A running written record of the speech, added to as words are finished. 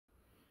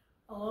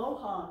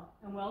Aloha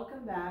and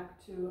welcome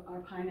back to our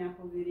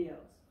pineapple videos.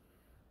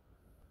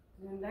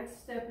 The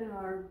next step in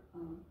our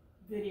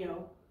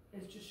video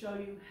is to show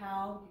you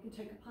how you can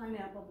take a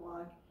pineapple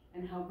block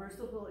and how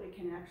versatile it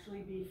can actually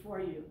be for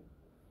you.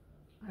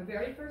 Our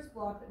very first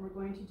block that we're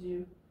going to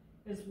do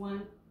is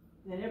one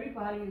that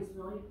everybody is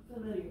really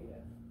familiar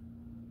with.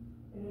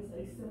 It is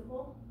a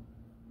simple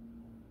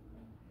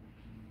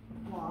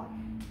block,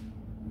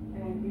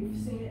 and we've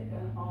seen it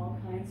in all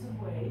kinds of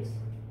ways.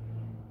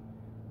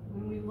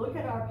 When we look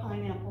at our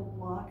pineapple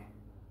block,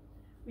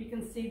 we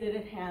can see that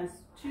it has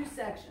two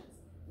sections.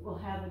 It will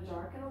have a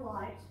dark and a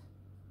light,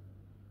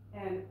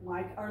 and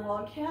like our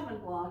log cabin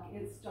block,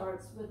 it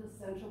starts with a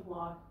central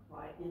block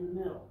right in the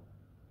middle.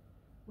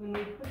 When we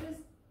put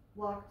this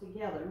block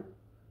together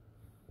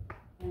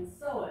and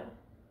sew it,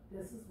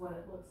 this is what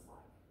it looks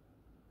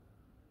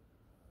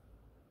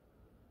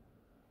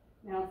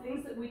like. Now,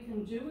 things that we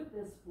can do with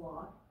this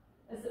block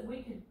is that we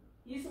could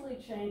easily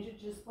change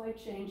it just by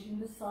changing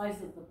the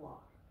size of the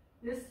block.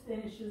 This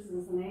finishes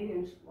as an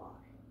 8-inch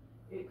block.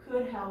 It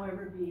could,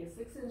 however, be a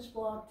 6-inch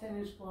block,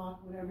 10-inch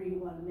block, whatever you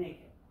want to make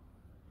it.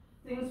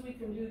 Things we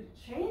can do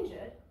to change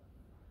it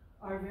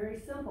are very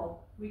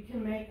simple. We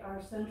can make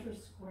our center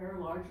square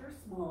larger or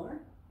smaller.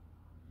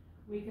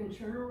 We can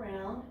turn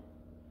around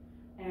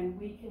and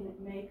we can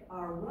make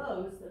our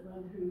rows that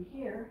run through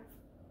here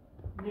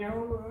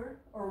narrower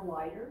or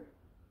wider.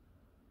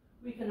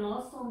 We can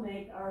also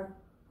make our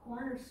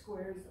corner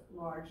squares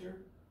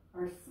larger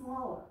or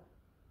smaller.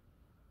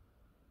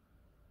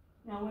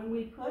 Now, when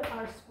we put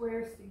our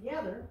squares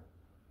together,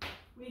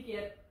 we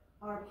get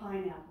our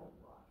pineapple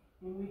block.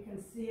 And we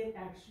can see it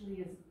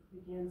actually as it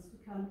begins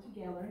to come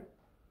together,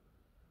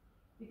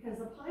 because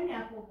a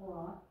pineapple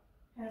block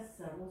has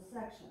several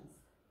sections.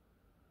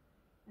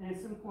 And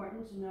it's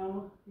important to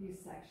know these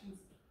sections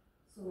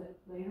so that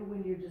later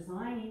when you're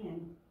designing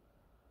and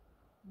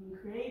being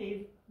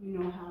creative, you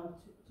know how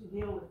to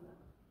deal with them.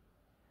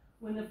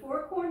 When the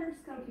four corners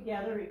come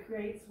together, it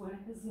creates what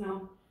is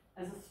known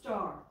as a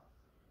star.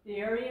 The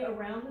area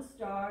around the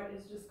star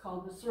is just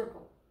called the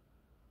circle.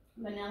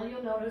 But now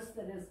you'll notice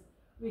that as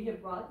we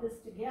have brought this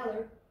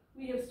together,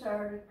 we have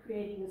started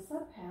creating a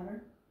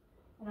sub-pattern,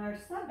 and our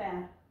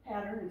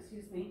sub-pattern,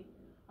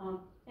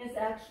 is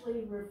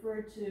actually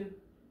referred to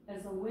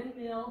as a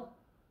windmill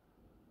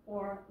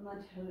or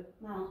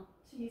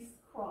Maltese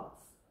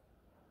cross.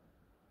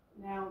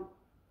 Now,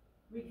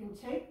 we can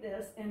take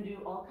this and do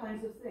all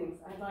kinds of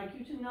things. I'd like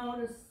you to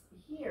notice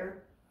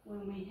here,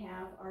 when we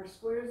have our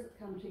squares that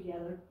come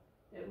together,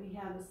 that we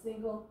have a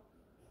single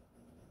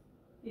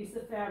piece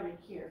of fabric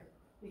here,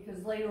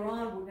 because later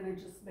on we're going to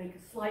just make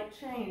a slight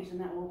change and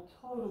that will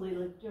totally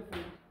look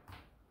different.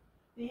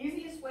 The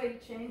easiest way to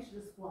change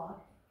this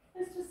block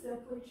is to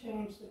simply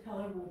change the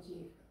color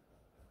motif.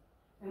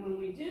 And when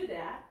we do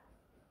that,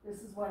 this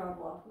is what our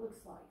block looks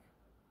like.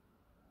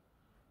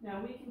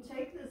 Now we can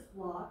take this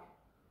block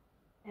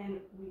and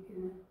we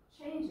can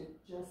change it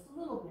just a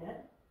little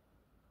bit,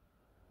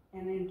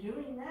 and in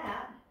doing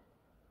that,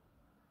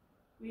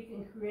 we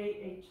can create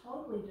a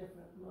totally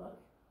different look.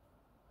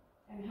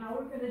 And how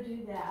we're going to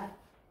do that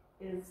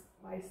is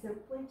by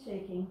simply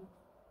taking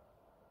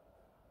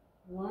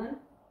one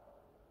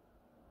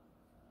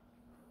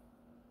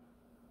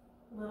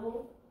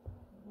little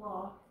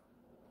block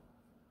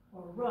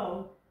or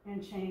row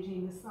and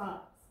changing the size.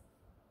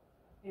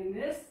 In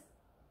this,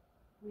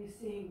 we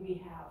see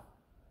we have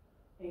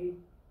a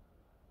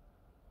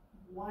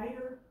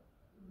wider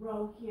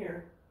row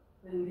here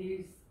than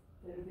these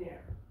that are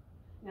there.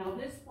 Now,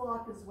 this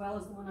block, as well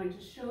as the one I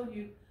just showed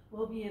you,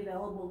 will be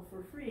available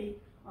for free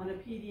on a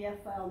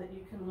PDF file that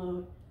you can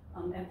load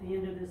at the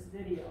end of this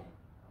video.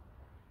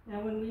 Now,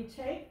 when we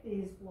take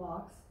these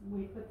blocks and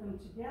we put them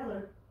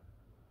together,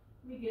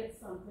 we get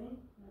something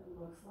that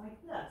looks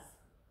like this.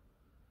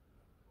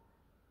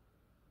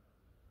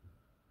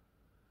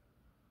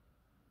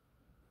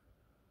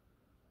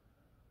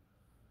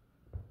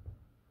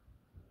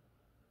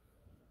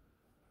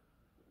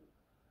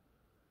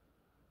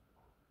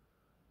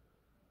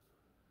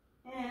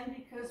 And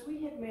because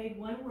we had made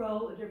one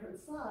row a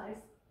different size,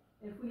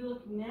 if we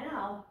look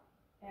now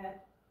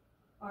at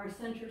our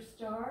center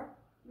star,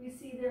 we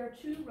see there are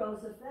two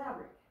rows of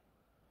fabric.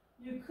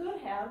 You could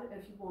have,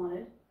 if you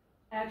wanted,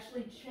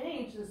 actually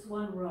change this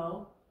one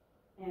row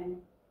and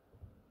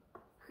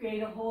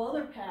create a whole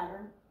other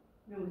pattern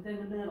within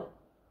the middle.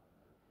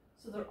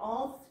 So there are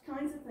all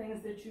kinds of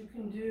things that you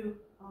can do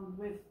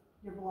with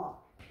your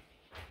block.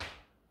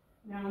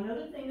 Now,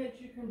 another thing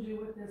that you can do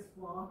with this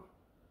block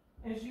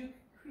is you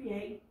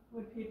create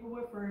what people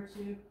refer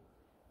to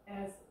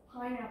as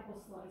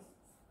pineapple slices.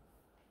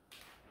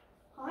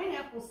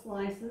 Pineapple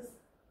slices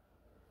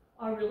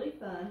are really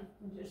fun,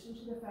 in addition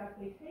to the fact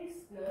they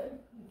taste good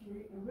if you're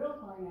eating a real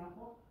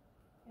pineapple.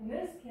 In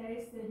this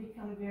case, they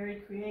become very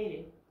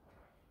creative.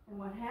 And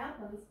what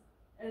happens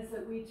is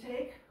that we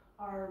take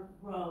our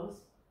rows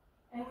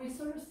and we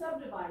sort of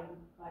subdivide them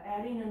by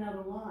adding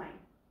another line.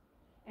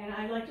 And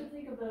I like to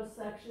think of those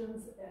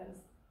sections as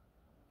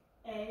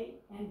A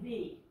and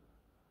B.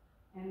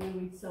 And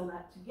when we sew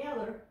that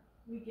together,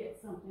 we get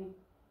something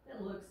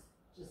that looks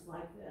just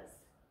like this.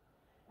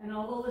 And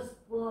although this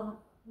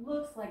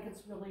looks like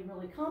it's really,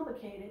 really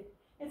complicated,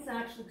 it's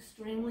actually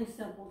extremely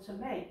simple to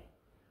make.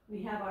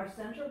 We have our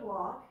center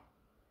block,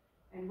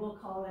 and we'll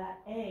call that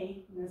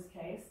A in this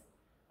case,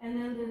 and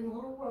then the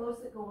little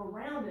rows that go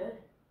around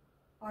it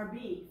are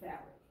B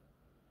fabric.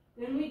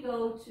 Then we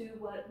go to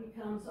what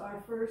becomes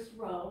our first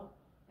row,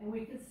 and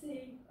we can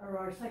see, or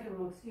our second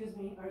row, excuse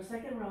me, our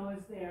second row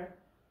is there.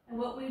 And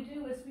what we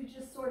do is we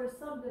just sort of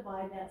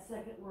subdivide that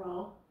second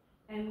row,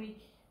 and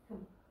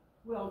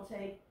we'll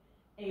take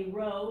a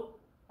row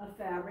of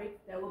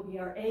fabric, that will be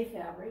our A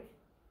fabric,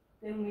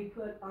 then we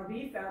put our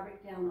B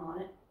fabric down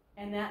on it,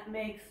 and that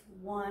makes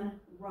one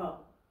row.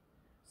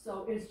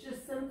 So it's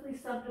just simply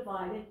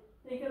subdivided.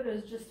 Think of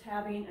it as just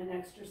having an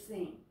extra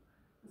seam.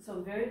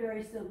 So very,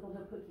 very simple to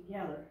put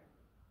together.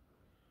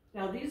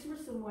 Now these were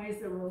some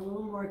ways that were a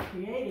little more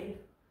creative,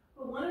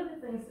 but one of the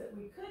things that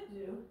we could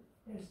do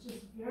is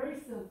just very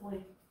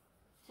simply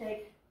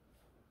take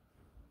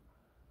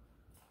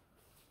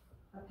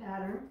a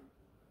pattern,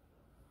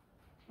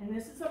 and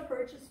this is a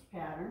purchased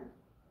pattern,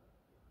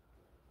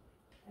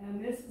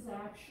 and this is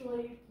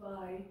actually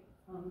by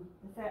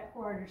the Fat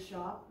Quarter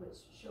Shop, which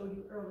I showed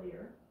you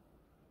earlier,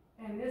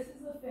 and this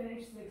is a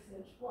finished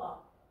 6-inch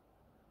block.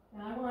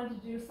 And I wanted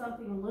to do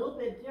something a little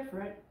bit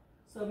different,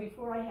 so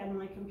before I had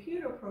my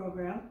computer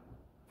program,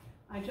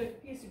 I took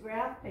a piece of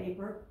graph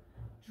paper,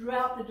 drew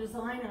out the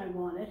design I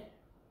wanted,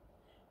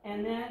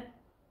 and then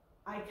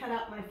I cut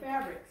out my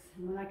fabrics.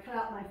 And when I cut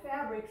out my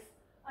fabrics,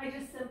 I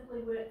just simply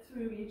went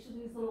through each of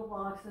these little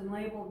blocks and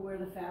labeled where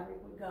the fabric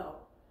would go.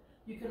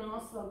 You can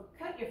also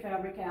cut your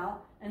fabric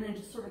out and then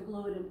just sort of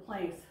glue it in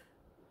place.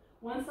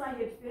 Once I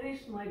had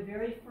finished my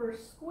very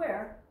first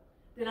square,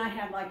 then I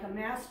had like a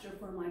master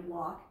for my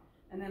block,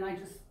 and then I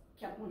just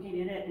kept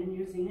looking at it and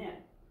using it.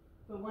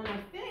 But when I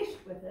finished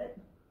with it,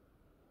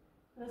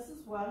 this is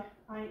what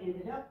I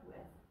ended up with.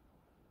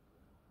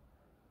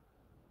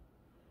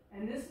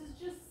 And this is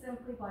just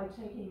simply by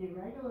taking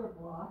a regular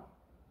block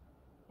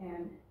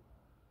and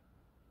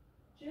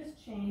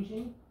just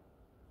changing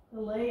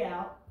the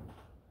layout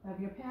of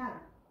your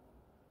pattern.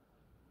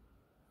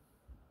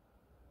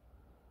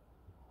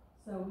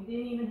 So we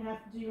didn't even have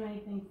to do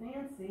anything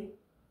fancy.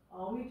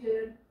 All we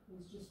did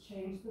was just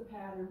change the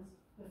patterns,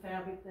 the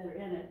fabric that are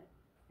in it.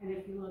 And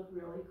if you look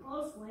really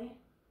closely,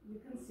 you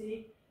can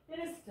see it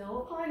is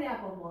still a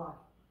pineapple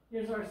block.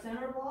 Here's our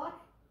center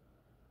block.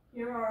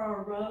 Here are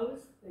our rows.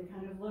 They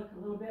kind of look a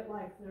little bit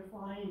like they're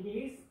flying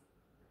geese.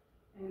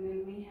 And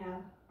then we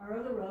have our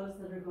other rows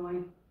that are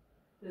going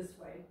this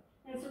way.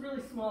 And it's a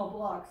really small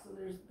block, so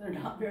there are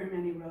not very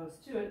many rows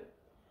to it.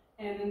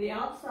 And in the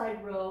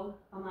outside row,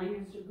 I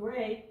used a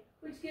gray,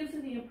 which gives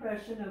it the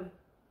impression of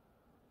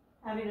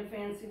having a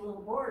fancy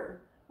little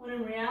border, when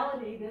in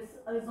reality this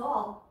is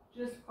all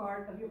just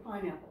part of your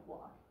pineapple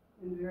block,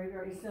 and very,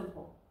 very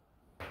simple.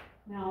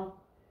 Now,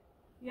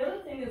 the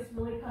other thing that's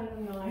really kind of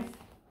nice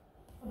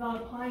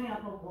about a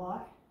pineapple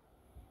block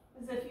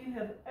is if you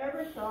have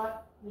ever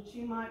thought that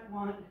you might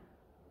want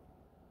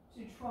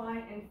to try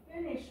and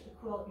finish a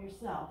quilt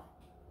yourself.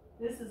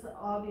 This is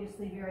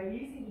obviously very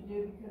easy to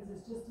do because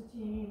it's just a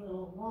teeny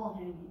little wall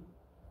hanging.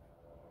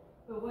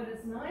 But what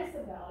is nice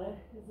about it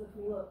is if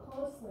we look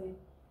closely,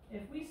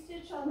 if we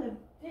stitch on the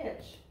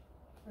ditch,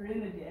 or in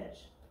the ditch,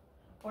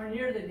 or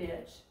near the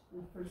ditch,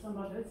 and for some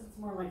of us it's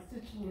more like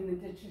stitching in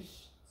the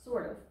ditch-ish,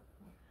 sort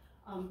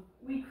of,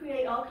 we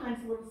create all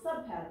kinds of little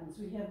sub-patterns.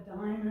 We have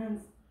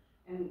diamonds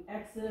and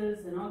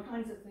X's and all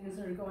kinds of things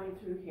that are going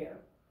through here.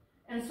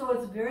 And so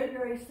it's very,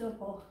 very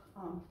simple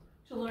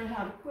to learn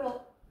how to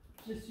quilt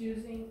just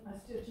using a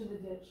stitch in the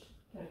ditch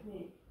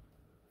technique.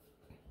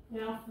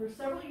 Now, for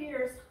several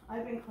years,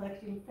 I've been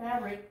collecting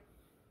fabric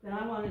that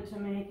I wanted to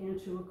make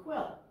into a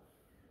quilt.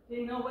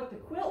 Didn't know what the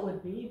quilt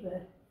would be,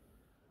 but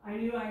I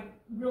knew I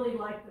really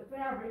liked the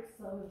fabric,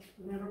 so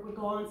whenever it would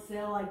go on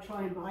sale, I'd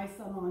try and buy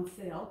some on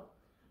sale.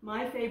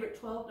 My favorite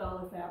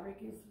 $12 fabric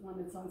is one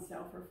that's on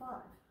sale for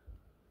 $5.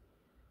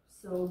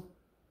 So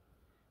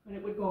when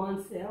it would go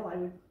on sale, I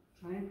would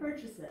try and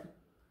purchase it.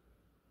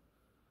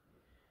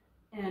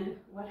 And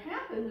what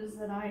happened is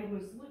that I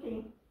was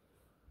looking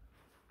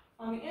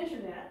on the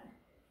internet,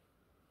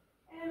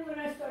 and when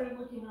I started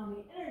looking on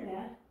the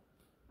internet,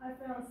 I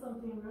found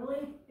something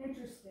really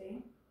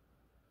interesting,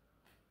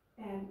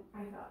 and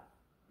I thought,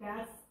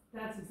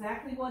 that's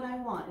exactly what I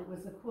want. It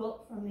was a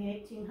quilt from the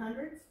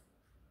 1800s,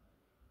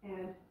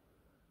 and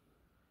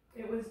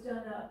it was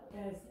done up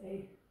as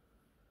a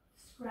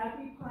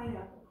scrappy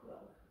pineapple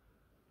quilt.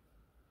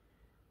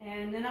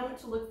 And then I went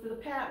to look for the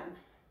pattern.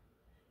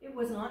 It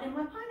was not in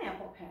my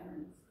pineapple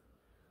patterns.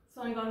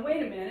 So I'm going,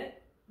 wait a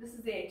minute, this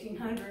is the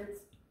 1800s.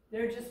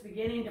 They're just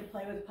beginning to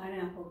play with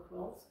pineapple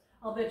quilts.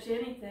 I'll bet you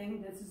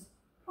anything this is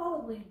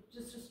probably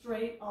just a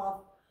straight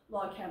off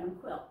log cabin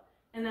quilt.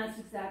 And that's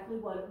exactly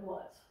what it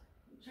was.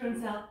 It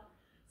turns out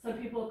some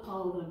people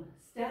call them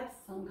steps,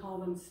 some call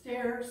them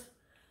stairs.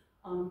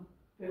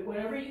 But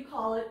whatever you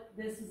call it,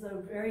 this is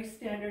a very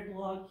standard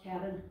log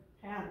cabin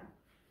pattern.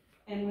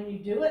 And when you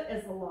do it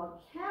as a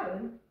log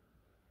cabin,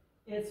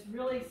 It's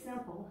really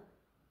simple.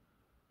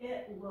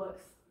 It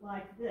looks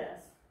like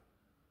this.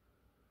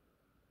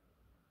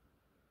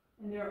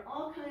 And there are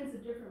all kinds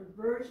of different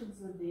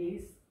versions of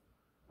these.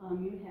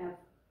 You have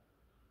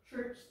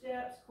church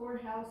steps,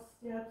 courthouse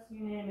steps,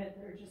 you name it.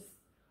 There are just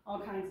all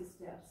kinds of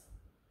steps.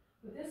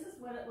 But this is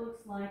what it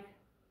looks like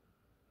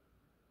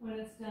when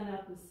it's done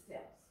up as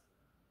steps.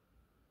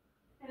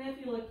 And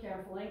if you look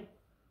carefully,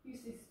 you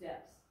see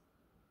steps.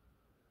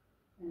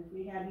 And if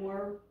we had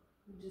more,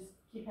 we'd just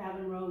keep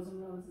having rows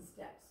and rows of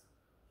steps.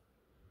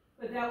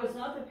 But that was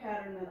not the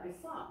pattern that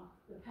I saw.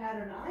 The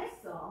pattern I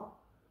saw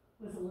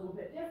was a little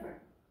bit different.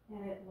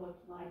 And it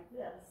looked like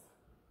this.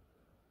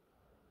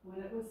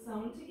 When it was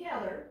sewn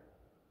together,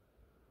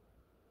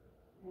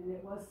 and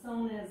it was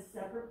sewn as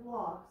separate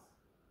blocks,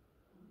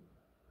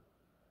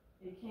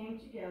 it came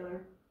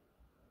together,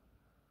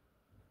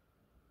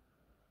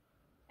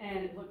 and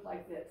it looked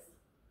like this.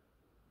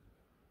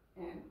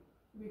 And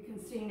we can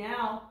see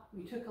now,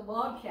 we took a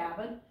log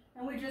cabin,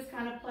 and we just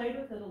kind of played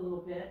with it a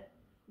little bit.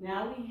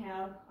 Now we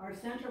have our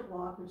center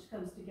block, which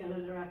comes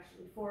together. There are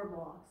actually 4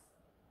 blocks.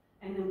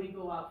 And then we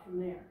go out from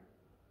there.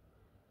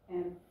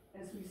 And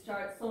as we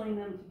start sewing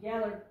them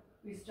together,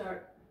 we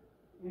start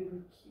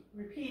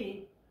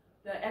repeating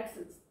the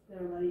exits that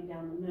are running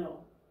down the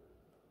middle.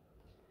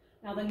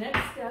 Now the next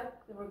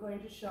step that we're going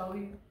to show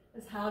you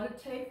is how to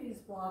take these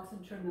blocks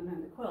and turn them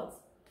into quilts.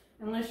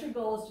 Unless your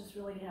goal is just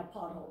really to have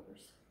pot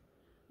holders.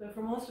 But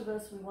for most of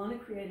us, we want to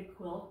create a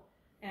quilt,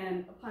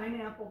 and a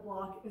pineapple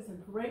block is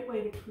a great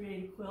way to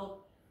create a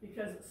quilt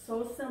because it's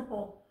so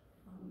simple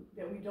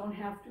that we don't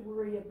have to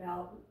worry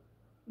about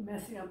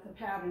messing up the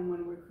pattern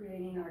when we're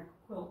creating our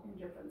quilt in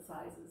different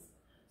sizes.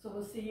 So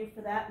we'll see you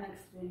for that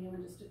next video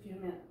in just a few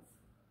minutes.